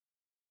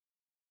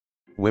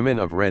Women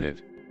of Reddit.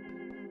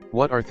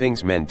 What are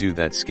things men do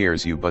that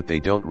scares you but they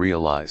don't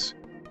realize?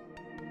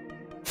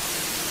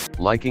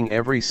 Liking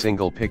every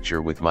single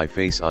picture with my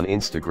face on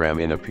Instagram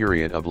in a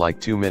period of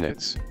like 2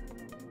 minutes.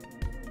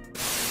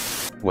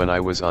 When I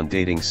was on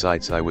dating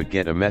sites I would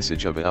get a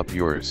message of "up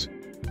yours."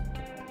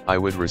 I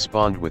would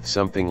respond with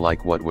something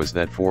like "what was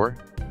that for?"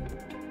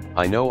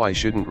 I know I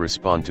shouldn't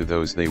respond to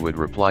those. They would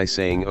reply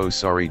saying "oh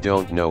sorry,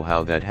 don't know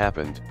how that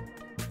happened.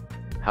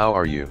 How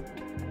are you?"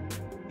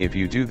 If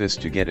you do this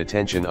to get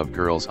attention of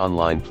girls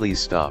online,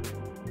 please stop.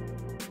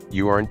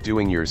 You aren't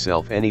doing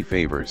yourself any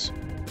favors.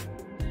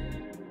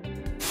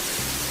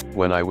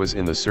 When I was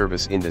in the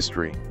service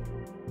industry,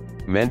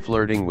 men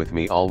flirting with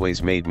me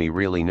always made me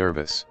really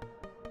nervous.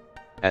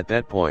 At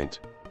that point,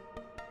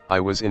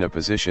 I was in a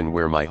position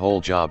where my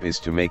whole job is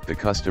to make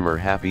the customer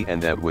happy, and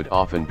that would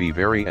often be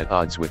very at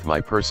odds with my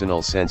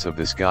personal sense of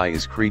 "this guy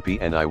is creepy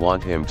and I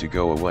want him to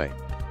go away."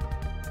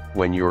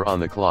 When you're on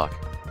the clock,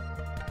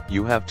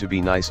 you have to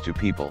be nice to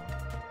people.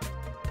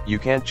 You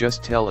can't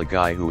just tell a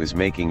guy who is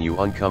making you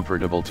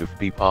uncomfortable to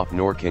beep off,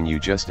 nor can you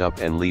just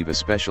up and leave,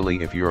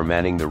 especially if you're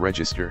manning the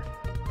register.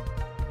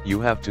 You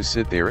have to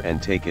sit there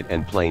and take it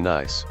and play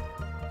nice.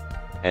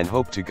 And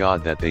hope to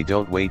God that they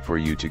don't wait for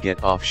you to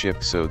get off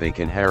shift so they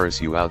can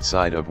harass you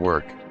outside of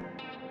work.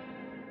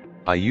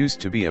 I used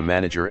to be a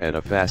manager at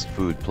a fast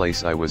food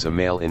place. I was a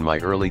male in my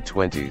early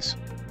 20s.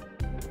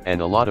 And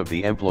a lot of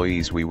the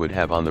employees we would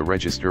have on the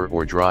register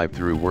or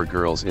drive-through were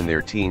girls in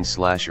their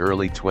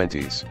teens/early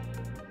 20s.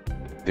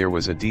 There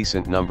was a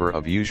decent number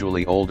of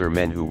usually older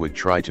men who would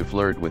try to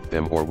flirt with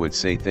them or would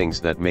say things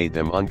that made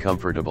them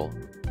uncomfortable.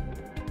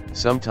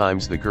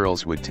 Sometimes the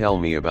girls would tell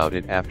me about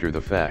it after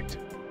the fact.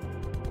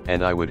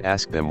 And I would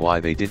ask them why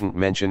they didn't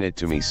mention it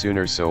to me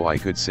sooner so I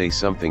could say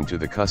something to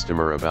the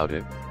customer about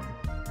it.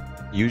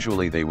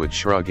 Usually they would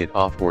shrug it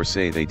off or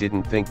say they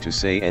didn't think to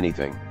say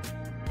anything.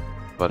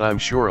 But I'm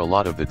sure a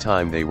lot of the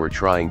time they were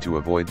trying to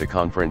avoid the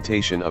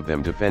confrontation of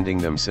them defending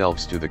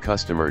themselves to the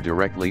customer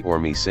directly, or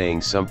me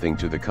saying something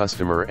to the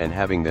customer and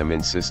having them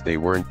insist they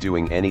weren't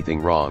doing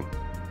anything wrong.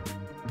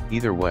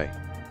 Either way,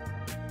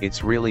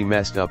 it's really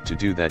messed up to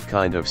do that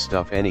kind of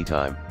stuff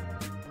anytime.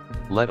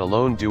 Let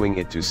alone doing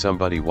it to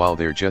somebody while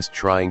they're just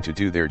trying to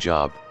do their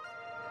job.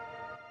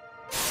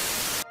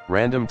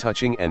 Random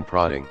touching and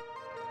prodding.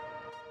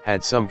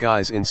 Had some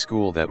guys in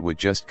school that would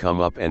just come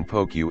up and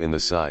poke you in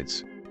the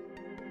sides.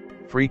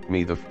 Freaked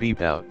me the beep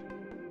out.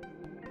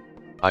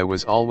 I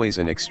was always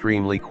an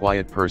extremely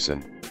quiet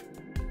person.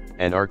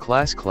 And our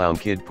class clown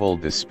kid pulled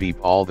this beep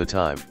all the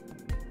time.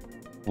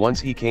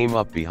 Once he came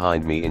up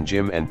behind me in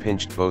gym and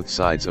pinched both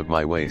sides of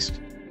my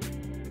waist.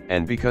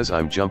 And because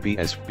I'm jumpy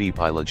as beep,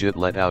 I legit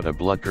let out a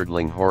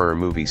blood-curdling horror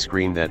movie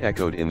scream that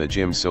echoed in the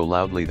gym so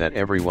loudly that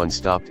everyone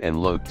stopped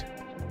and looked.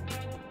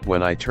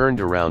 When I turned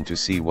around to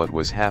see what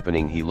was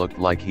happening, he looked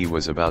like he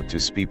was about to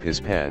speep his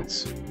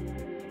pants.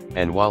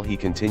 And while he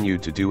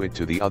continued to do it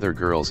to the other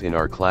girls in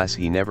our class,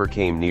 he never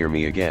came near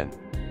me again.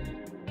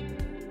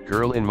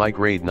 Girl in my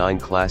grade 9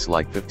 class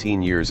like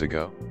 15 years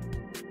ago.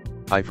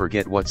 I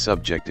forget what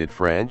subject it,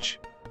 French?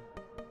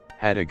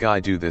 Had a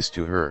guy do this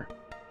to her.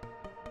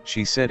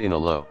 She said in a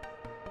low,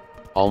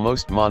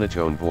 almost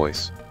monotone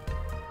voice.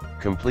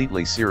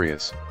 Completely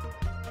serious.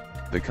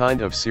 The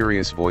kind of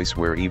serious voice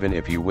where even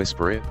if you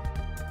whisper it,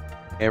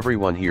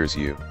 everyone hears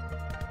you.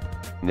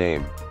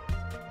 Name.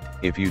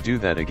 If you do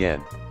that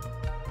again,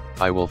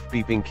 I will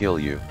beeping kill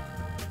you.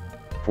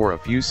 For a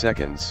few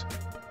seconds,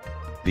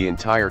 the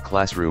entire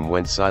classroom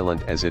went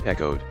silent as it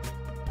echoed.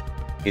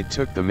 It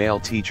took the male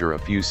teacher a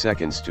few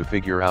seconds to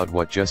figure out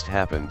what just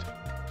happened.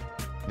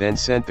 Then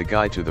sent the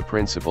guy to the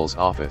principal's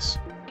office.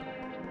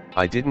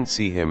 I didn't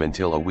see him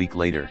until a week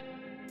later.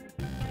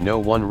 No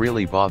one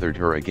really bothered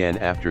her again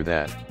after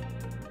that.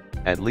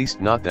 At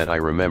least not that I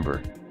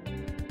remember.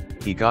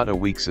 He got a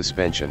week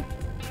suspension.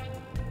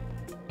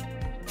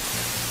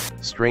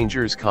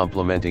 Strangers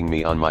complimenting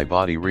me on my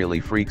body really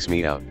freaks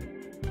me out.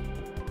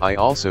 I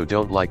also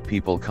don't like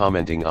people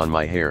commenting on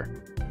my hair.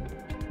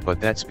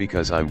 But that's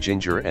because I'm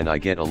ginger and I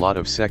get a lot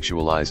of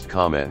sexualized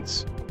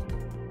comments.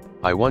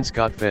 I once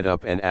got fed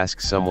up and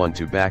asked someone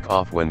to back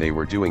off when they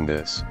were doing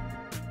this.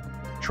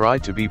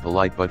 Tried to be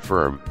polite but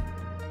firm.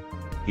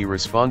 He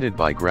responded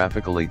by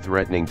graphically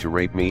threatening to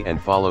rape me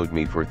and followed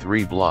me for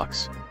 3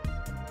 blocks.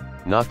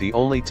 Not the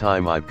only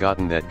time I've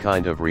gotten that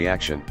kind of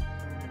reaction.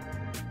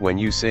 When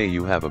you say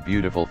you have a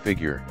beautiful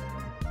figure,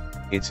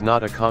 it's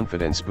not a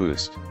confidence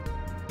boost.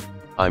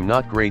 I'm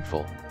not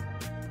grateful.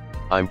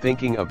 I'm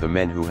thinking of the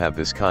men who have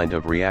this kind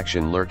of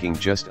reaction lurking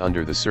just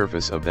under the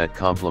surface of that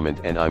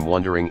compliment, and I'm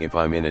wondering if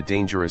I'm in a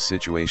dangerous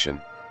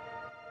situation.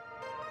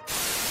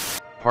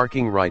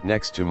 Parking right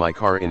next to my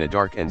car in a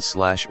dark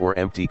and/or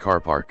empty car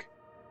park.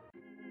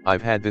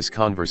 I've had this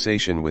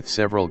conversation with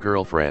several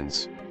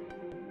girlfriends.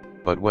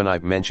 But when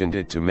I've mentioned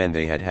it to men,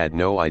 they had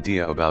no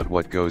idea about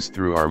what goes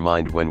through our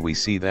mind when we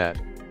see that.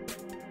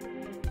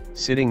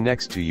 Sitting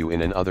next to you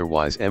in an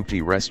otherwise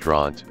empty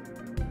restaurant.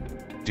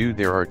 Dude,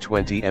 there are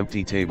 20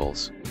 empty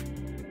tables.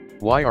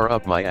 Why are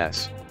up my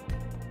ass?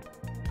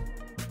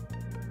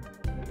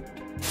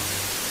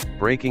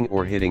 breaking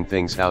or hitting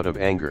things out of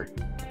anger.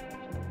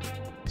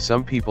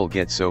 Some people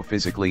get so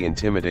physically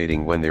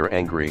intimidating when they're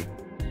angry,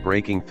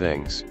 breaking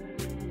things,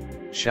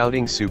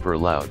 shouting super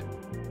loud,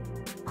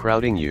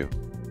 crowding you,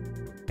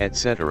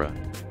 etc.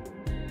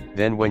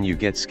 Then when you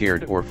get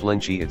scared or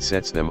flinchy, it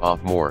sets them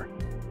off more.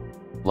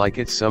 Like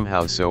it's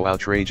somehow so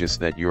outrageous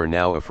that you're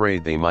now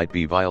afraid they might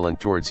be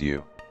violent towards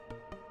you.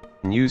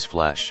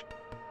 Newsflash: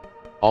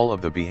 all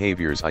of the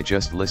behaviors I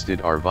just listed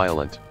are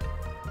violent.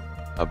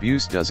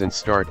 Abuse doesn't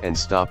start and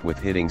stop with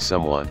hitting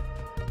someone.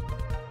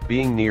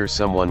 Being near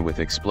someone with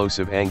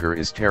explosive anger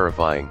is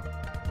terrifying,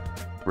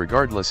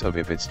 regardless of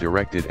if it's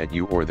directed at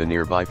you or the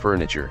nearby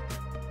furniture.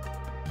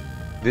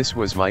 This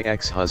was my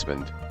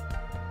ex-husband.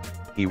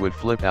 He would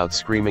flip out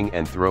screaming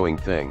and throwing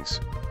things.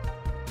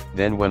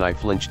 Then when I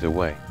flinched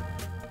away,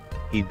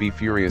 he'd be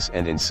furious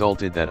and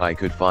insulted that I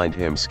could find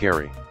him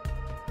scary.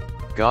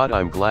 God,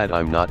 I'm glad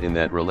I'm not in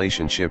that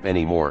relationship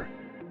anymore.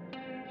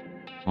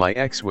 My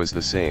ex was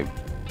the same.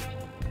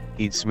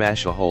 He'd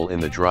smash a hole in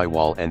the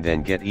drywall and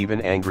then get even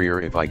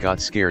angrier if I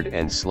got scared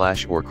and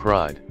slash or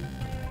cried.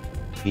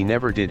 He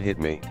never did hit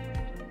me.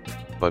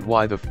 But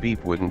why the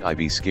beep wouldn't I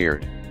be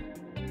scared?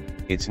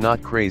 It's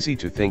not crazy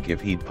to think if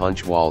he'd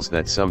punch walls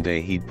that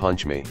someday he'd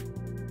punch me.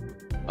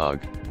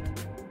 Ugh.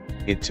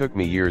 It took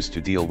me years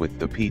to deal with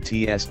the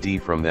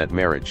PTSD from that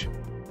marriage.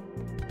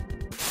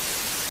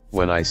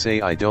 When I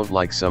say I don't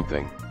like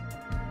something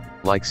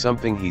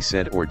he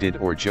said or did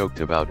or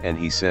joked about and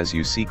he says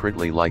you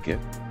secretly like it,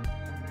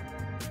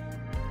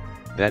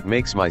 that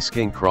makes my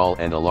skin crawl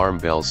and alarm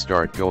bells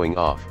start going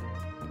off.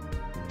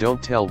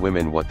 Don't tell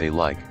women what they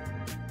like.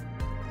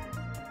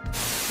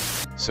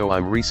 So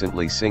I'm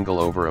recently single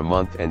over a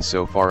month, and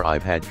so far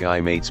I've had guy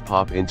mates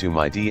pop into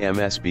my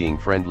DMs being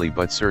friendly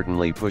but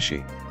certainly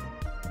pushy.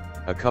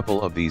 A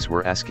couple of these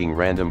were asking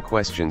random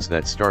questions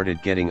that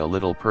started getting a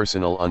little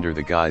personal under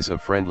the guise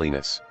of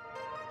friendliness.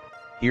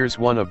 Here's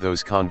one of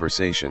those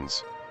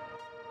conversations.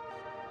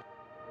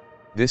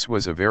 This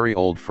was a very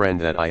old friend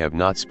that I have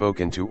not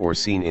spoken to or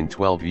seen in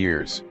 12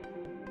 years.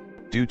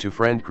 Due to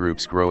friend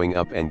groups growing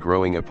up and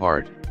growing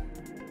apart,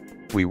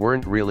 we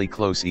weren't really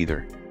close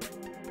either.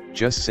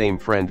 Just same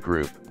friend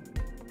group.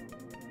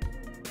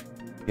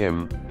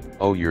 Him: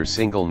 oh, you're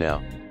single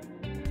now.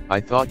 I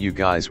thought you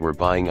guys were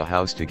buying a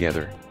house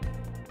together.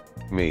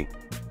 Me: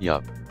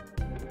 yup.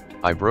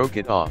 I broke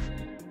it off.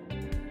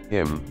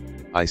 Him: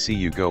 I see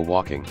you go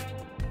walking.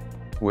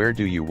 Where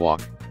do you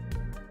walk?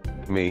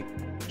 Me: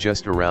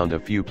 just around a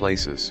few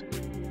places.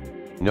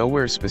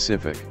 Nowhere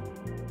specific.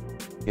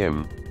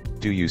 Him: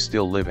 do you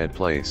still live at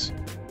place?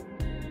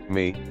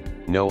 Me: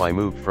 no, I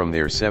moved from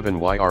there 7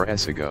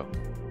 years ago.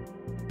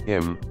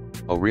 Him: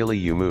 oh really,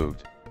 you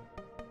moved?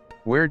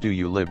 Where do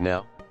you live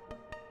now?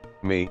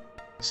 Me: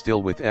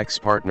 still with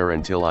ex-partner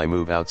until I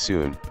move out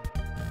soon.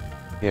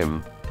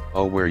 Him: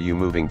 oh, where you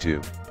moving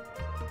to?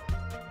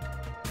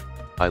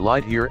 I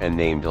lied here and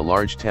named a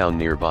large town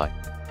nearby.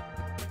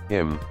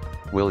 Him: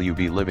 will you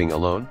be living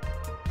alone?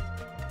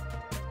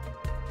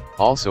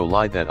 Also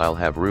lied that I'll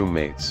have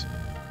roommates.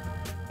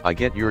 I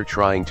get you're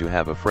trying to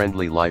have a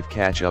friendly life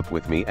catch up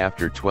with me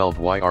after 12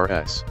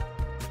 years.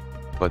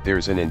 But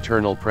there's an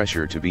internal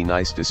pressure to be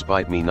nice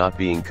despite me not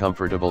being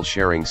comfortable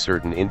sharing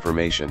certain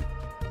information.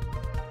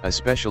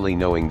 Especially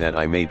knowing that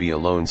I may be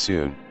alone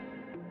soon.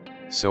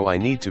 So I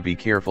need to be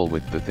careful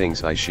with the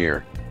things I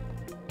share.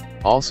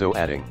 Also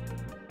adding,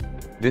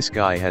 this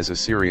guy has a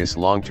serious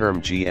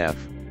long-term GF.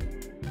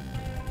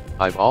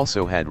 I've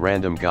also had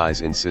random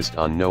guys insist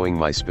on knowing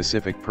my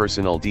specific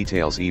personal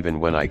details even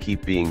when I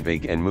keep being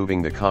vague and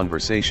moving the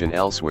conversation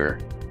elsewhere.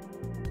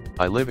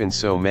 I live in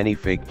so many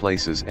fake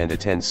places and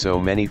attend so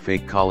many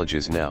fake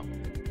colleges now.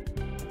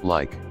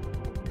 Like,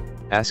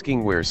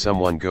 asking where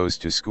someone goes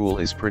to school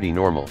is pretty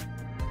normal.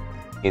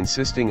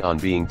 Insisting on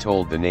being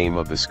told the name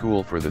of the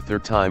school for the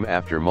 3rd time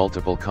after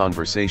multiple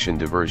conversation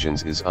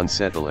diversions is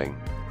unsettling.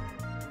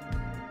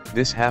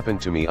 This happened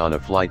to me on a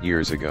flight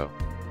years ago.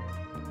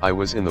 I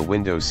was in the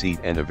window seat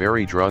and a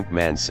very drunk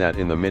man sat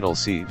in the middle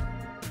seat.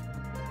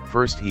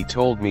 First he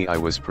told me I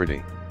was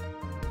pretty.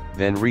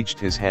 Then reached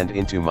his hand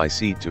into my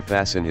seat to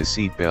fasten his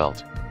seat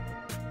belt.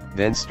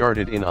 Then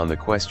started in on the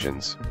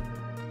questions.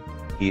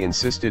 He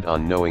insisted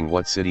on knowing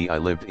what city I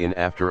lived in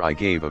after I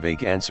gave a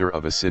vague answer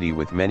of a city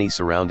with many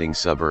surrounding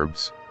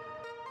suburbs.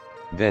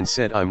 Then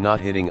said I'm not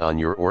hitting on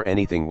you or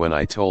anything when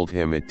I told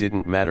him it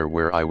didn't matter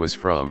where I was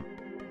from.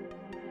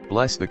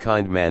 Bless the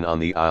kind man on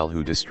the aisle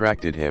who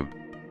distracted him.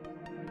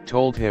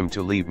 Told him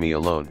to leave me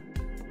alone.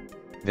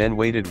 Then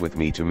waited with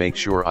me to make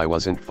sure I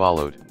wasn't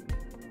followed.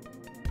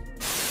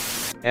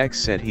 X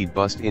said he'd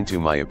bust into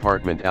my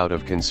apartment out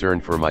of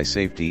concern for my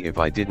safety if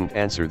I didn't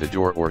answer the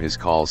door or his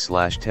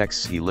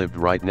calls/texts. He lived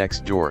right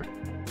next door.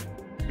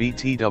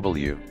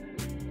 BTW.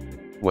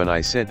 When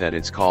I said that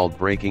it's called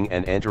breaking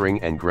and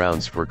entering and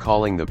grounds for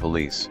calling the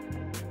police,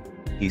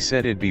 he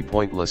said it'd be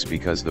pointless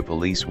because the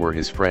police were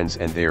his friends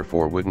and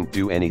therefore wouldn't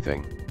do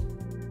anything.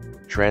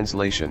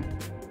 Translation: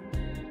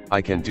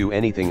 I can do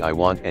anything I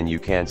want and you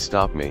can't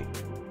stop me.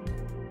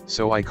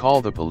 So I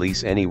call the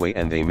police anyway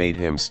and they made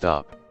him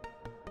stop.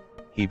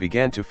 He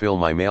began to fill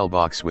my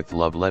mailbox with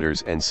love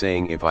letters and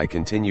saying if I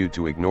continued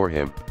to ignore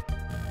him,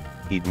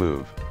 he'd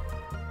move.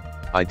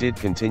 I did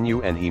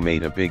continue and he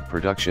made a big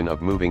production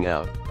of moving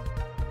out.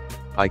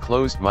 I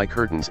closed my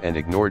curtains and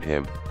ignored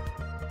him.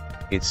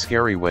 It's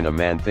scary when a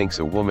man thinks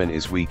a woman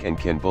is weak and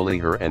can bully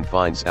her and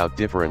finds out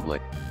differently.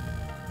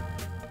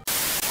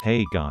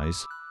 Hey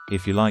guys,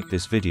 if you like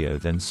this video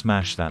then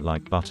smash that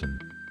like button.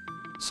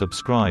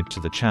 Subscribe to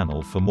the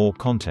channel for more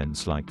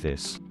contents like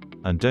this.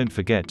 And don't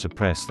forget to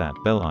press that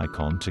bell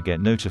icon to get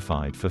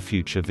notified for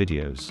future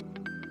videos.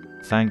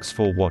 Thanks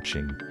for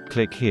watching.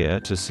 Click here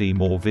to see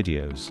more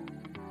videos.